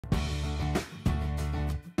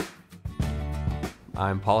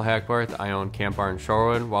I'm Paul Hackbarth. I own Camp Bar in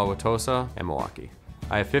Shorewood, Wauwatosa, and Milwaukee.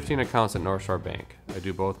 I have 15 accounts at North Shore Bank. I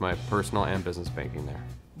do both my personal and business banking there.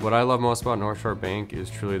 What I love most about North Shore Bank is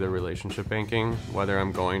truly the relationship banking. Whether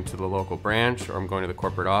I'm going to the local branch or I'm going to the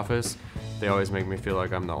corporate office, they always make me feel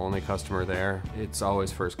like I'm the only customer there. It's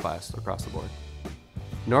always first class across the board.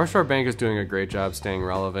 North Shore Bank is doing a great job staying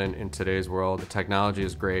relevant in today's world. The technology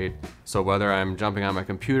is great, so whether I'm jumping on my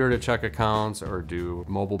computer to check accounts or do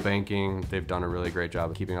mobile banking, they've done a really great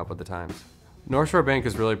job of keeping up with the times. North Shore Bank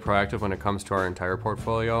is really proactive when it comes to our entire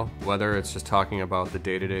portfolio, whether it's just talking about the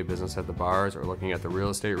day-to-day business at the bars or looking at the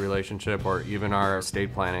real estate relationship or even our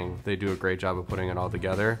estate planning. They do a great job of putting it all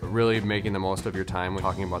together, really making the most of your time when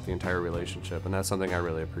talking about the entire relationship, and that's something I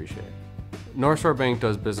really appreciate. North Shore Bank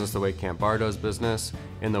does business the way Camp Bar does business,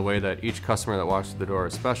 in the way that each customer that walks through the door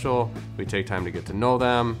is special. We take time to get to know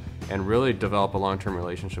them and really develop a long-term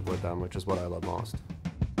relationship with them, which is what I love most.